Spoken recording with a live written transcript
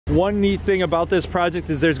One neat thing about this project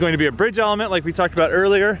is there's going to be a bridge element like we talked about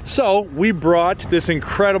earlier. So we brought this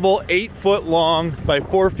incredible 8-foot long by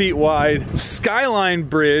 4 feet wide Skyline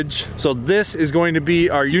bridge. So this is going to be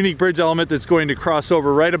our unique bridge element that's going to cross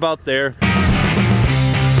over right about there.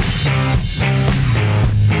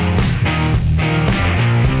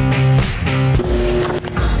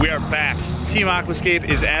 We are back. Team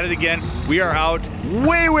Aquascape is at it again. We are out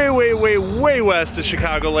way west of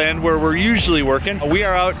Chicagoland where we're usually working. We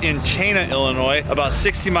are out in Chena, Illinois, about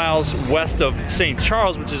 60 miles west of St.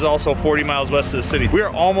 Charles, which is also 40 miles west of the city. We are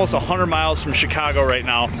almost 100 miles from Chicago right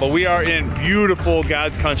now, but we are in beautiful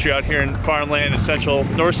God's country out here in Farmland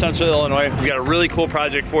in north central Illinois. We got a really cool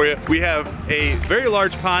project for you. We have a very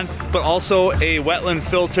large pond, but also a wetland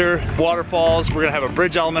filter, waterfalls. We're gonna have a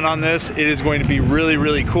bridge element on this. It is going to be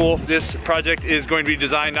really cool. This project is going to be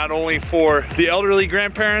designed not only for the elderly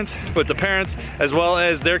grandparents, but the parents, as well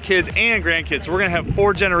as their kids and grandkids. So we're gonna have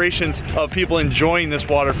 4 generations of people enjoying this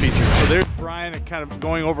water feature. So there's Brian kind of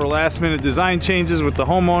going over last minute design changes with the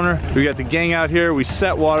homeowner. We got the gang out here, we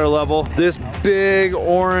set water level. This big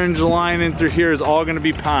orange line in through here is all gonna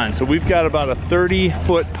be pond. So we've got about a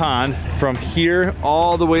 30-foot pond from here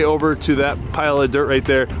all the way over to that pile of dirt right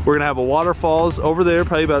there. We're gonna have a waterfalls over there,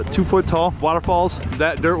 probably about 2 foot tall waterfalls.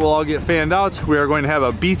 That dirt will all get fanned out. We are going to have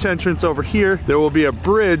a beach entrance over here. There will be a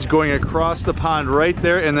bridge going across the pond right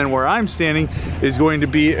there, and then where I'm standing is going to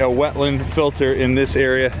be a wetland filter in this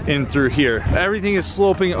area in through here. Everything is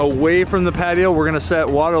sloping away from the patio. We're gonna set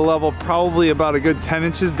water level probably about a good 10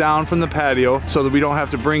 inches down from the patio so that we don't have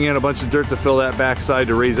to bring in a bunch of dirt to fill that backside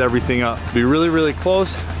to raise everything up. Be really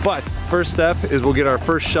close, but first step is we'll get our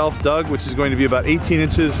first shelf dug, which is going to be about 18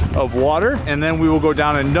 inches of water, and then we will go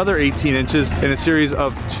down another 18 inches in a series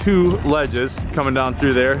of 2 ledges coming down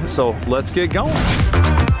through there. So let's get going.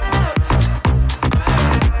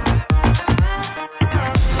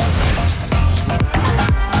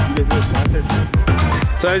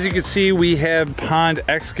 So as you can see, we have pond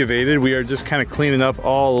excavated. We are just kind of cleaning up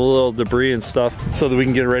all the little debris and stuff so that we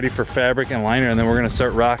can get ready for fabric and liner, and then we're gonna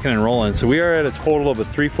start rocking and rolling. So we are at a total of a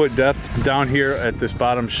 3-foot depth down here at this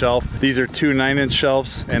bottom shelf. These are 2 9-inch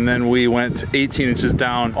shelves, and then we went 18 inches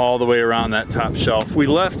down all the way around that top shelf. We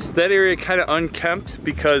left that area kind of unkempt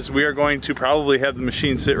because we are going to probably have the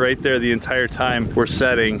machine sit right there the entire time we're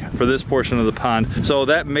setting for this portion of the pond. So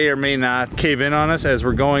that may or may not cave in on us as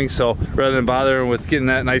we're going. So rather than bothering with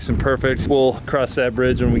getting that nice and perfect, we'll cross that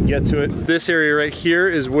bridge when we get to it. This area right here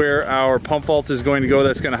is where our pump vault is going to go.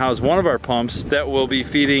 That's going to house one of our pumps that will be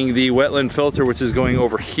feeding the wetland filter, which is going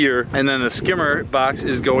over here, and then the skimmer box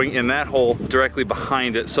is going in that hole directly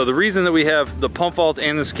behind it. So the reason that we have the pump vault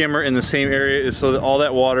and the skimmer in the same area is so that all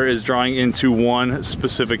that water is drawing into one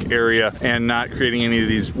specific area and not creating any of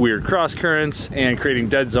these weird cross currents and creating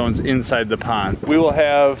dead zones inside the pond. We will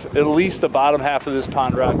have at least the bottom half of this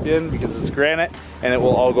pond rocked in because it's granite, and it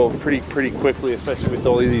will all go pretty quickly, especially with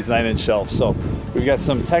only these 9-inch shelves. So we've got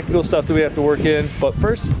some technical stuff that we have to work in, but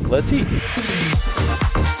first, let's eat.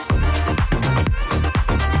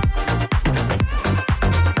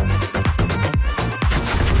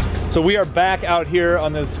 So we are back out here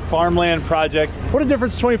on this farmland project. What a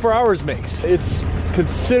difference 24 hours makes. It's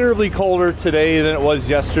considerably colder today than it was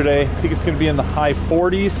yesterday. I think it's gonna be in the high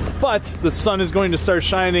 40s, but the sun is going to start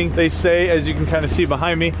shining, they say, as you can kind of see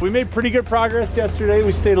behind me. We made pretty good progress yesterday.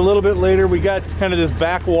 We stayed a little bit later. We got kind of this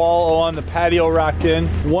back wall along the patio rocked in.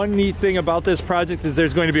 One neat thing about this project is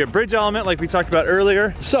there's going to be a bridge element like we talked about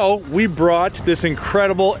earlier. So we brought this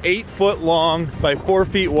incredible 8-foot long by 4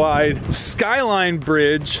 feet wide Skyline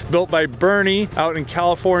bridge built by Bernie out in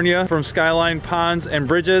California from Skyline Ponds and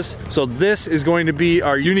Bridges. So this is going to be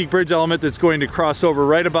our unique bridge element that's going to cross over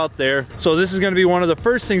right about there. So this is going to be one of the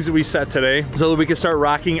first things that we set today so that we can start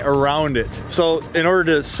rocking around it. So in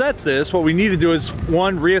order to set this, what we need to do is,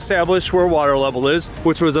 one, reestablish where water level is,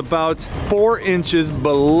 which was about 4 inches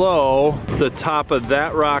below the top of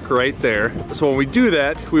that rock right there. So when we do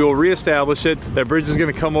that, we will reestablish it. That bridge is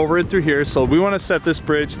going to come over and through here. So we want to set this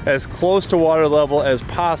bridge as close to water level as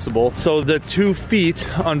possible. So the 2 feet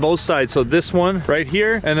on both sides. So this one right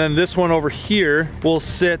here, and then this one over here will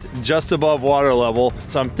sit just above water level.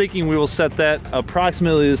 So I'm thinking we will set that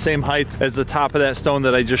approximately the same height as the top of that stone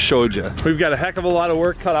that I just showed you. We've got a heck of a lot of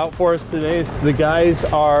work cut out for us today. The guys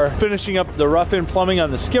are finishing up the rough-in plumbing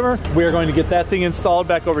on the skimmer. We are going to get that thing installed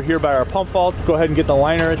back over here by our pump vault, go ahead and get the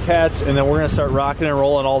liner attached, and then we're going to start rocking and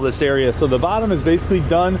rolling all this area. So the bottom is basically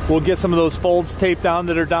done. We'll get some of those folds taped down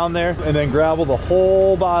that are down there, and then gravel the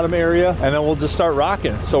whole bottom area, and then we'll just start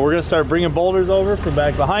rocking. So we're going to start bringing boulders over from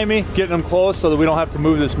back behind me, getting them close so that we don't have to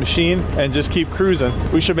move this machine and just keep cruising.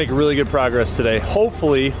 We should make really good progress today.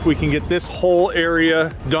 Hopefully we can get this whole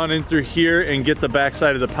area done in through here and get the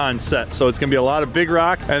backside of the pond set. So it's gonna be a lot of big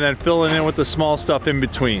rock and then filling in with the small stuff in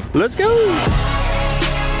between. Let's go.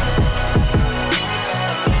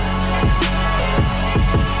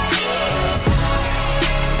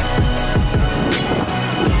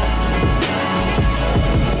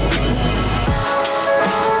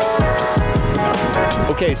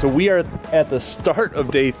 Okay, so we are at the start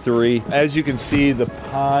of day 3. As you can see, the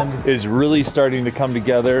pond is really starting to come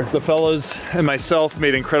together. The fellas and myself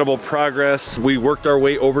made incredible progress. We worked our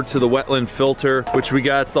way over to the wetland filter, which we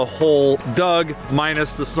got the hole dug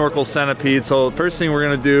minus the snorkel centipede. So the first thing we're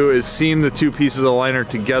gonna do is seam the 2 pieces of liner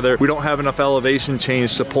together. We don't have enough elevation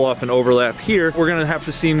change to pull off an overlap here. We're gonna have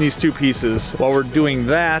to seam these 2 pieces. While we're doing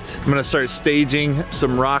that, I'm gonna start staging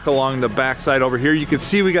some rock along the backside over here. You can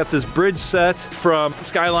see we got this bridge set from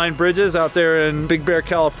Skyline Bridges out there in Big Bear,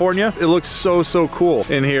 California. It looks so cool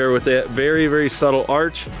in here with that very subtle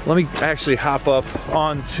arch. Let me actually hop up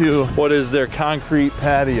onto what is their concrete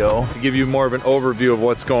patio to give you more of an overview of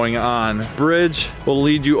what's going on. Bridge will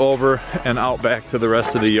lead you over and out back to the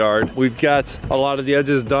rest of the yard. We've got a lot of the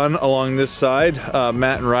edges done along this side.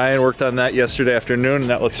 Matt and Ryan worked on that yesterday afternoon and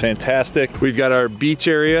that looks fantastic. We've got our beach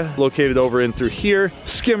area located over in through here.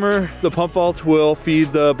 Skimmer, the pump vault will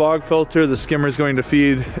feed the bog filter. The skimmer is going to feed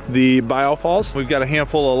the biofalls. We've got a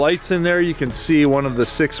handful of lights in there. You can see one of the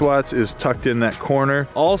 6 watts is tucked in that corner.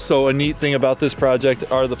 Also, a neat thing about this project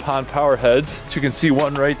are the pond power heads. So you can see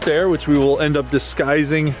one right there, which we will end up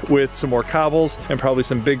disguising with some more cobbles and probably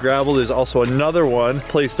some big gravel. There's also another one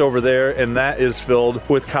placed over there, and that is filled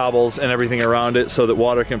with cobbles and everything around it so that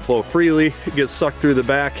water can flow freely. It gets sucked through the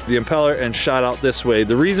back, the impeller, and shot out this way.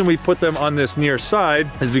 The reason we put them on this near side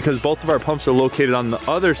is because both of our pumps are located on the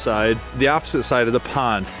other side, the opposite side of the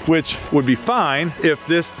pond, which would be fine if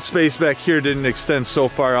this space back here didn't extend so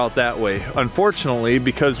far out that way. Unfortunately,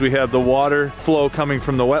 because we have the water flow coming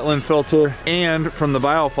from the wetland filter and from the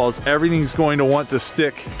biofalls, everything's going to want to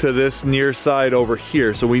stick to this near side over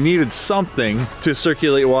here. So we needed something to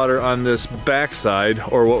circulate water on this back side,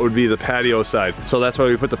 or what would be the patio side. So that's why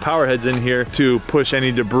we put the power heads in here to push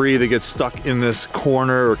any debris that gets stuck in this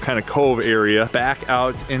corner or kind of cove area back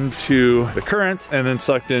out into the current and then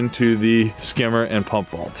sucked into the skimmer and pump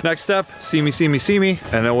vault. Next step, see me,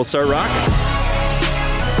 and then we'll start rocking.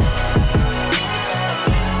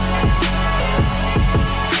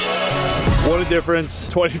 What a difference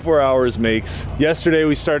 24 hours makes. Yesterday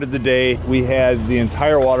we started the day, we had the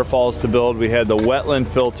entire waterfalls to build. We had the wetland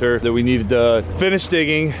filter that we needed to finish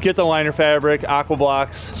digging, get the liner fabric, aqua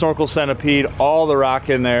blocks, snorkel centipede, all the rock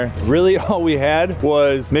in there. Really all we had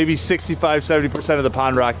was maybe 65–70% of the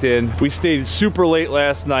pond rocked in. We stayed super late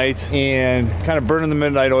last night and kind of burning the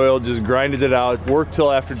midnight oil, just grinded it out, worked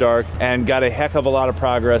till after dark, and got a heck of a lot of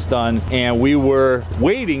progress done. And we were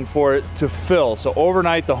waiting for it to fill. So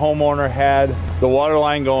overnight the homeowner had the water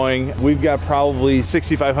line going. We've got probably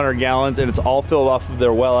 6,500 gallons and it's all filled off of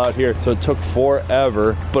their well out here. So it took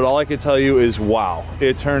forever, but all I can tell you is wow,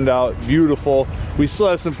 it turned out beautiful. We still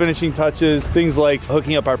have some finishing touches, things like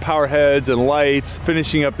hooking up our power heads and lights,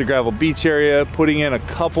 finishing up the gravel beach area, putting in a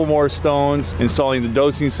couple more stones, installing the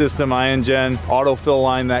dosing system, ion gen, autofill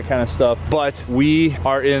line, that kind of stuff. But we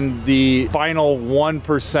are in the final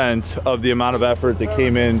 1% of the amount of effort that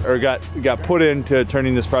came in or got put into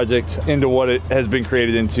turning this project into what it has been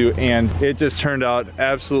created into, and it just turned out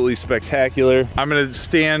absolutely spectacular. I'm gonna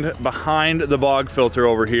stand behind the bog filter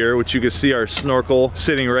over here, which you can see our snorkel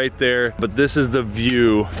sitting right there, but this is the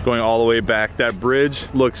view going all the way back. That bridge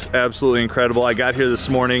looks absolutely incredible. I got here this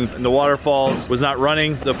morning and the waterfalls was not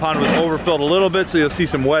running. The pond was overfilled a little bit, so you'll see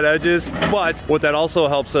some wet edges, but what that also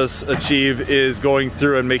helps us achieve is going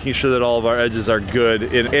through and making sure that all of our edges are good.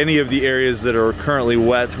 In any of the areas that are currently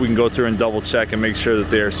wet, we can go through and double check and make sure that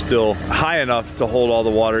they are still high enough to hold all the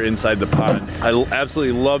water inside the pond. I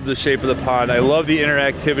absolutely love the shape of the pond. I love the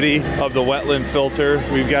interactivity of the wetland filter.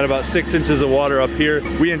 We've got about 6 inches of water up here.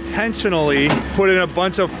 We intentionally put in a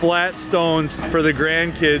bunch of flat stones for the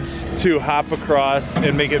grandkids to hop across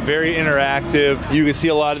and make it very interactive. You can see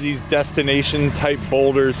a lot of these destination type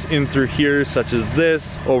boulders in through here, such as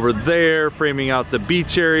this over there, framing out the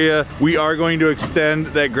beach area. We are going to extend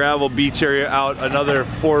that gravel beach area out another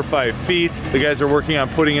 4 or 5 feet. The guys are working on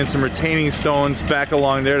putting in some retaining stones back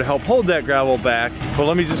along there to help hold that gravel back. But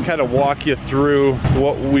let me just kind of walk you through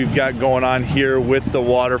what we've got going on here with the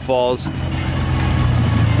waterfalls.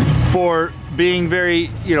 For being very,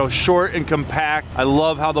 you know, short and compact. I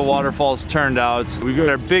love how the waterfalls turned out. We've got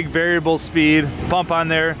our big variable speed pump on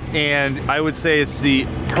there, and I would say it's the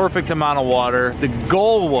perfect amount of water. The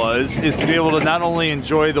goal is to be able to not only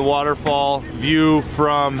enjoy the waterfall view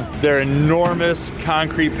from their enormous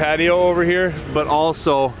concrete patio over here, but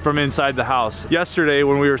also from inside the house. Yesterday,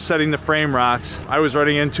 when we were setting the frame rocks, I was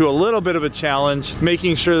running into a little bit of a challenge,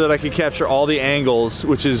 making sure that I could capture all the angles,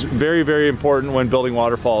 which is very, very important when building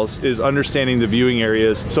waterfalls, is understanding the viewing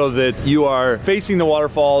areas so that you are facing the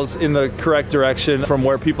waterfalls in the correct direction from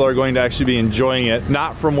where people are going to actually be enjoying it,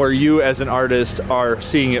 not from where you as an artist are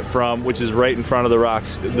seeing it from, which is right in front of the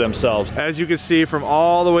rocks themselves. As you can see from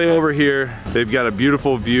all the way over here, they've got a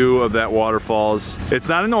beautiful view of that waterfalls. It's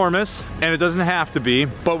not enormous, and it doesn't have to be,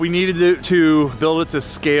 but we needed to build it to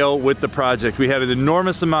scale with the project. We had an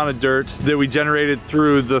enormous amount of dirt that we generated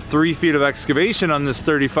through the 3 feet of excavation on this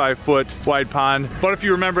 35-foot wide pond. But if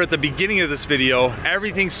you remember at the beginning of this video,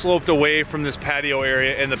 everything sloped away from this patio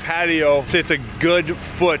area, and the patio sits a good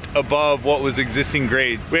foot above what was existing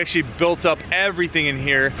grade. We actually built up everything in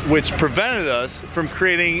here, which prevented us from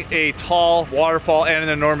creating a tall waterfall and an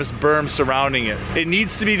enormous berm surrounding it. It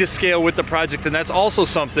needs to be to scale with the project, and that's also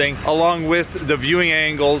something, along with the viewing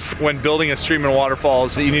angles when building a stream and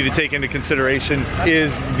waterfalls, that you need to take into consideration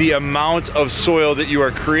is the amount of soil that you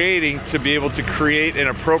are creating to be able to create an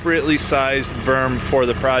appropriately sized berm for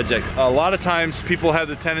the project. A lot of times people have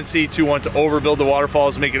the tendency to want to overbuild the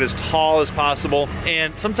waterfalls, make it as tall as possible,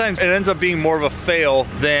 and sometimes it ends up being more of a fail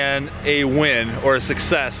than a win or a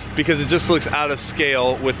success because it just looks out of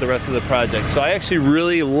scale with the rest of the project. So I actually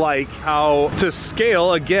really like how to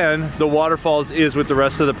scale, again, the waterfalls is with the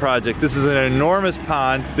rest of the project. This is an enormous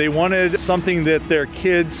pond. They wanted something that their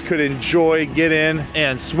kids could enjoy, get in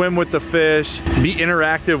and swim with the fish, be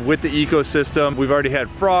interactive with the ecosystem. We've already had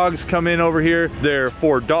frogs come in over here. Their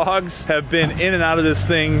 4 dogs have been in and out of this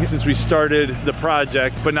thing since we started the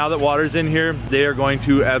project, but now that water's in here, they are going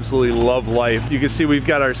to absolutely love life. You can see we've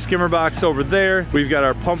got our skimmer box over there. We've got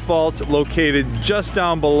our pump vault located just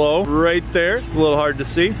down below, right there. A little hard to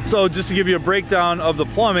see. So just to give you a breakdown of the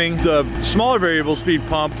plumbing, the smaller variable speed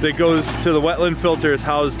pump that goes to the wetland filter is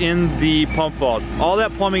housed in the pump vault. All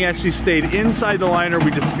that plumbing actually stayed inside the liner.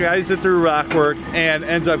 We disguised it through rockwork and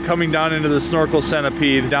ends up coming down into the snorkel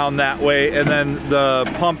centipede down that way. And then the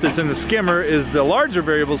pump that's in the skimmer is the larger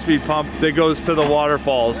variable speed pump that goes to the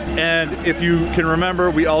waterfalls. And if you can remember,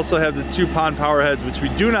 we also have the 2 pond power heads, which we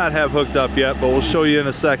do not have hooked up yet, but we'll show you in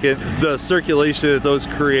a second the circulation that those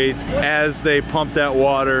create as they pump that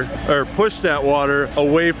water or push that water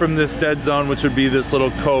away from this dead zone, which would be this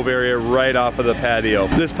little cove area right off of the patio.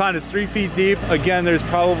 This pond is 3 feet deep. Again, there's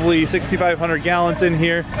probably 6,500 gallons in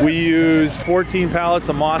here. We use 14 pallets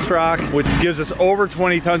of moss rock, which gives us over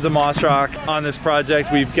 20 tons of moss rock on this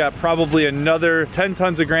project. We've got probably another 10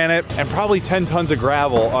 tons of granite and probably 10 tons of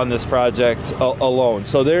gravel on this project alone.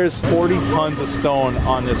 So there's 40 tons of stone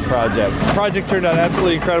on this project. The project turned out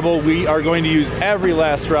absolutely incredible. We are going to use every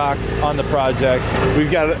last rock on the project.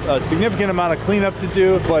 We've got a significant amount of cleanup to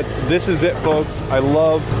do, but this is it, folks. I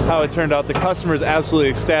love how it turned out. The customer is absolutely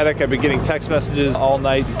ecstatic. I've been getting text messages all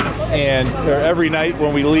night and every night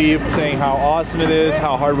when we leave saying how awesome it is,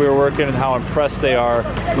 how hard we were working, and how impressed they are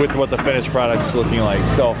with what the finished product is looking like.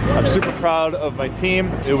 So I'm super proud of my team.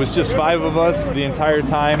 It was just 5 of us the entire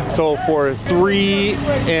time. So for 3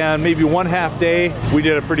 and maybe 1/2 day, we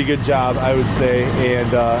did a pretty good job, I would say,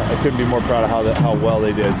 and I couldn't be more proud of how well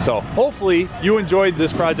they did. So hopefully you enjoyed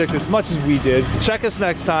this project as much as we did. Check us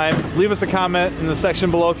next time. Leave us a comment in the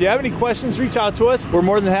section below. If you have any questions, reach out to us. We're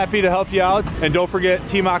more than happy to help you out. And don't forget,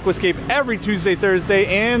 Team Aquascape every Tuesday, Thursday,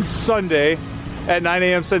 and Sunday at 9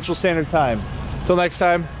 a.m. Central Standard Time. Till next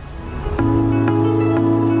time.